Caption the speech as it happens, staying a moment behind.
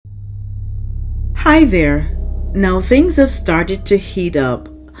Hi there. Now things have started to heat up.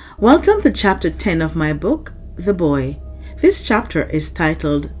 Welcome to chapter 10 of my book, The Boy. This chapter is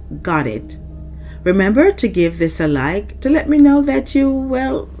titled Got It. Remember to give this a like to let me know that you,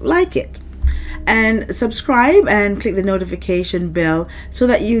 like it. And subscribe and click the notification bell so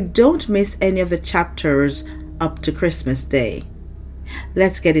that you don't miss any of the chapters up to Christmas Day.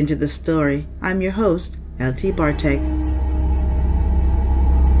 Let's get into the story. I'm your host, LT Bartek.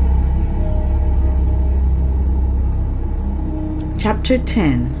 Chapter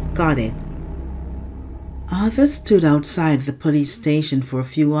 10. Got It. Arthur stood outside the police station for a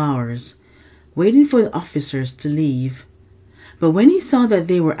few hours, waiting for the officers to leave. But when he saw that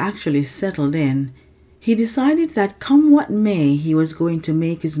they were actually settled in, he decided that come what may, he was going to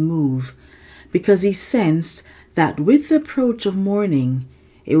make his move, because he sensed that with the approach of morning,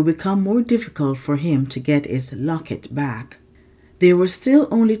 it would become more difficult for him to get his locket back. There were still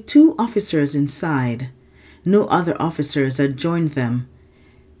only 2 officers inside. No other officers had joined them,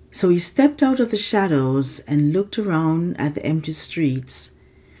 so he stepped out of the shadows and looked around at the empty streets.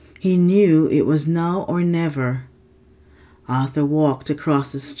 He knew it was now or never. Arthur walked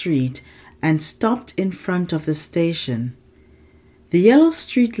across the street and stopped in front of the station. The yellow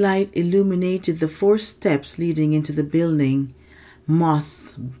street light illuminated the 4 steps leading into the building.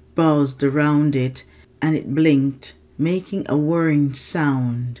 Moths buzzed around it, and it blinked, making a whirring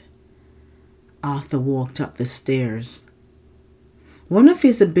sound. Arthur walked up the stairs. One of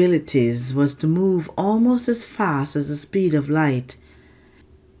his abilities was to move almost as fast as the speed of light.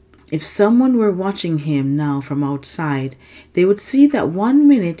 If someone were watching him now from outside, they would see that 1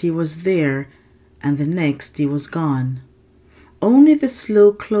 minute he was there and the next he was gone. Only the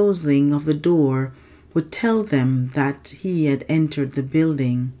slow closing of the door would tell them that he had entered the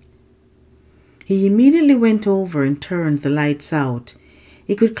building. He immediately went over and turned the lights out.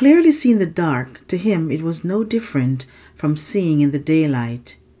 He could clearly see in the dark. To him it was no different from seeing in the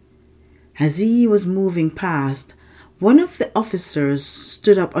daylight. As he was moving past, one of the officers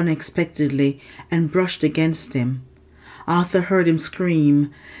stood up unexpectedly and brushed against him. Arthur heard him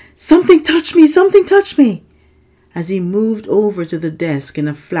scream, "Something touched me! Something touched me!" as he moved over to the desk in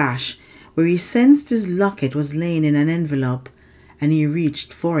a flash, where he sensed his locket was laying in an envelope, and he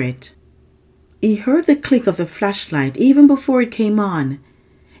reached for it. He heard the click of the flashlight even before it came on.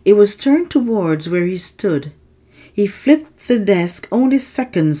 It was turned towards where he stood. He flipped the desk only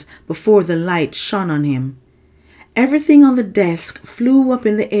seconds before the light shone on him. Everything on the desk flew up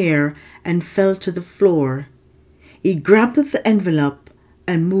in the air and fell to the floor. He grabbed at the envelope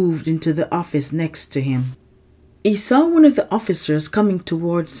and moved into the office next to him. He saw one of the officers coming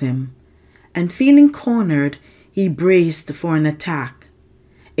towards him, and feeling cornered, he braced for an attack.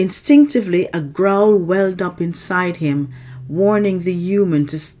 Instinctively, a growl welled up inside him, warning the human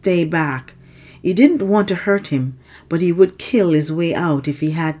to stay back. He didn't want to hurt him, but he would kill his way out if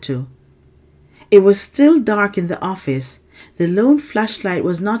he had to. It was still dark in the office. The lone flashlight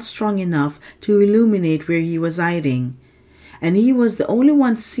was not strong enough to illuminate where he was hiding, and he was the only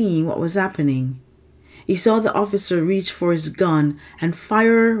one seeing what was happening. He saw the officer reach for his gun and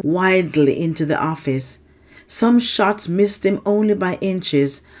fire wildly into the office. Some shots missed him only by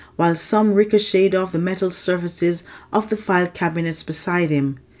inches, while some ricocheted off the metal surfaces of the file cabinets beside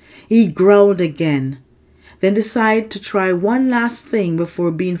him. He growled again, then decided to try one last thing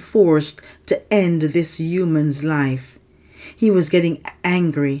before being forced to end this human's life. He was getting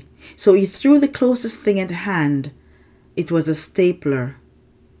angry, so he threw the closest thing at hand. It was a stapler.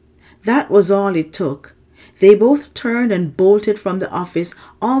 That was all it took. They both turned and bolted from the office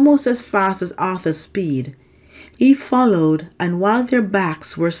almost as fast as Arthur's speed. He followed, and while their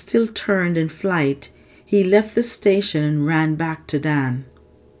backs were still turned in flight, he left the station and ran back to Dan.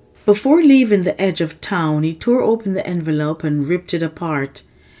 Before leaving the edge of town, he tore open the envelope and ripped it apart.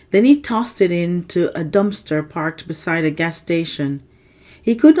 Then he tossed it into a dumpster parked beside a gas station.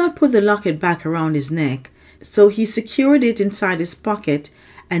 He could not put the locket back around his neck, so he secured it inside his pocket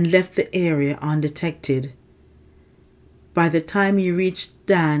and left the area undetected. By the time he reached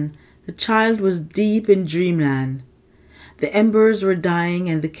Dan, the child was deep in dreamland. The embers were dying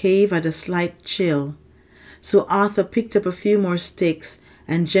and the cave had a slight chill, so Arthur picked up a few more sticks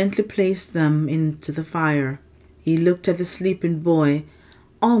and gently placed them into the fire. He looked at the sleeping boy,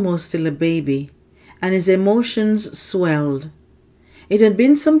 almost still a baby, and his emotions swelled. It had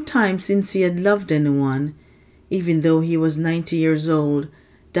been some time since he had loved anyone. Even though he was 90 years old,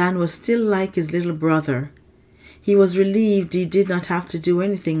 Dan was still like his little brother. He was relieved he did not have to do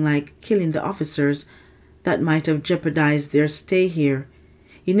anything like killing the officers that might have jeopardized their stay here.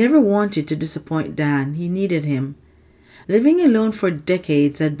 He never wanted to disappoint Dan. He needed him. Living alone for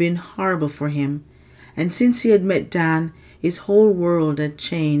decades had been horrible for him. and since he had met Dan, his whole world had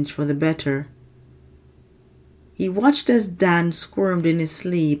changed for the better. He watched as Dan squirmed in his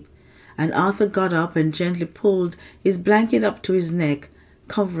sleep, and Arthur got up and gently pulled his blanket up to his neck,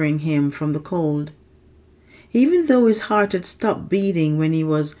 covering him from the cold. Even though his heart had stopped beating when he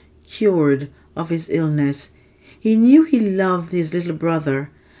was cured of his illness, he knew he loved his little brother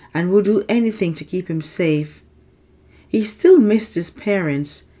and would do anything to keep him safe. He still missed his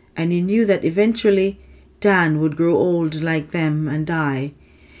parents, and he knew that eventually Dan would grow old like them and die,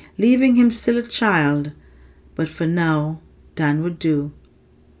 leaving him still a child, but for now, Dan would do.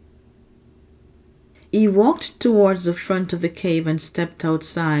 He walked towards the front of the cave and stepped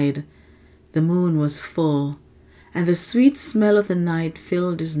outside. The moon was full, and the sweet smell of the night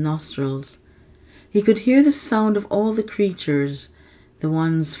filled his nostrils. He could hear the sound of all the creatures, the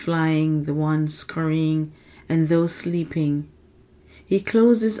ones flying, the ones scurrying, and those sleeping. He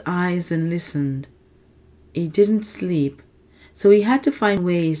closed his eyes and listened. He didn't sleep, so he had to find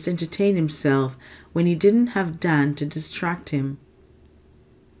ways to entertain himself when he didn't have Dan to distract him.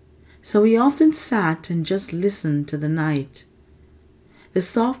 So he often sat and just listened to the night. The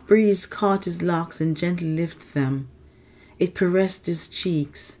soft breeze caught his locks and gently lifted them. It caressed his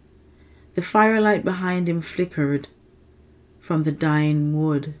cheeks. The firelight behind him flickered from the dying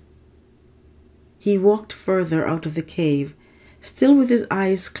wood. He walked further out of the cave, still with his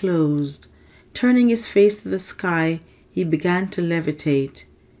eyes closed. Turning his face to the sky, he began to levitate.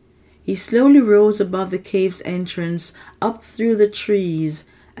 He slowly rose above the cave's entrance, up through the trees,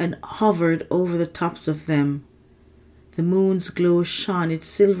 and hovered over the tops of them. The moon's glow shone its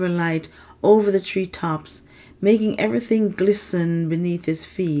silver light over the tree tops, making everything glisten beneath his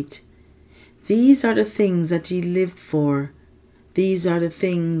feet. These are the things that he lived for. These are the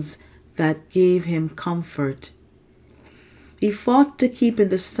things that gave him comfort. He fought to keep in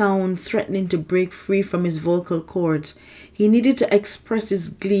the sound threatening to break free from his vocal cords. He needed to express his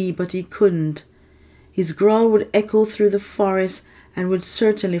glee, but he couldn't. His growl would echo through the forest and would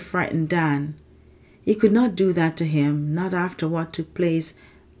certainly frighten Dan. He could not do that to him, not after what took place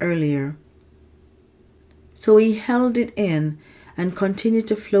earlier. So he held it in and continued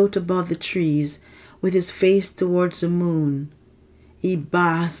to float above the trees with his face towards the moon. He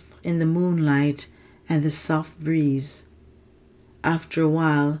basked in the moonlight and the soft breeze. After a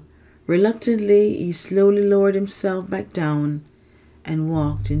while, reluctantly, he slowly lowered himself back down and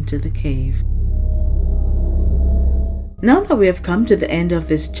walked into the cave. Now that we have come to the end of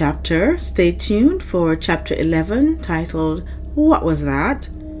this chapter, stay tuned for chapter 11 titled, What Was That?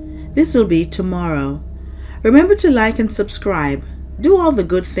 This will be tomorrow. Remember to like and subscribe. Do all the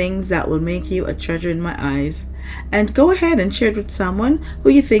good things that will make you a treasure in my eyes. And go ahead and share it with someone who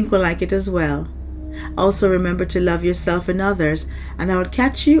you think will like it as well. Also remember to love yourself and others, and I will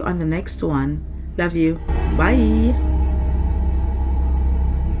catch you on the next one. Love you. Bye.